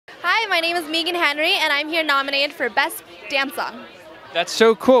Hi, my name is Meeghan Henry, and I'm here nominated for Best Dance Song. That's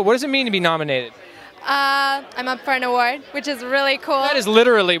so cool. What does it mean to be nominated? I'm up for an award, which is really cool. That is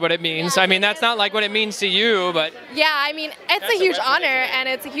literally what it means. I mean, that's not like what it means to you, but... Yeah, I mean, it's a huge honor, and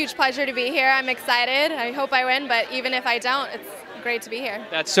it's a huge pleasure to be here. I'm excited. I hope I win, but even if I don't, it's great to be here.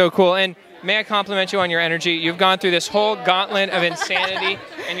 That's so cool. And may I compliment you on your energy? You've gone through this whole gauntlet of insanity,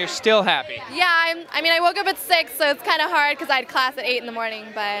 and you're still happy. Yeah, I mean, I woke up at 6, so it's kind of hard because I had class at 8 in the morning,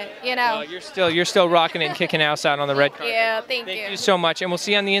 but, you know. Well, you're still rocking and kicking ass out on the red carpet. Yeah, thank you. Thank you so much, and we'll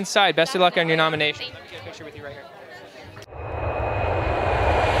see you on the inside. Best of luck on your nomination. Let me get a picture with you right here.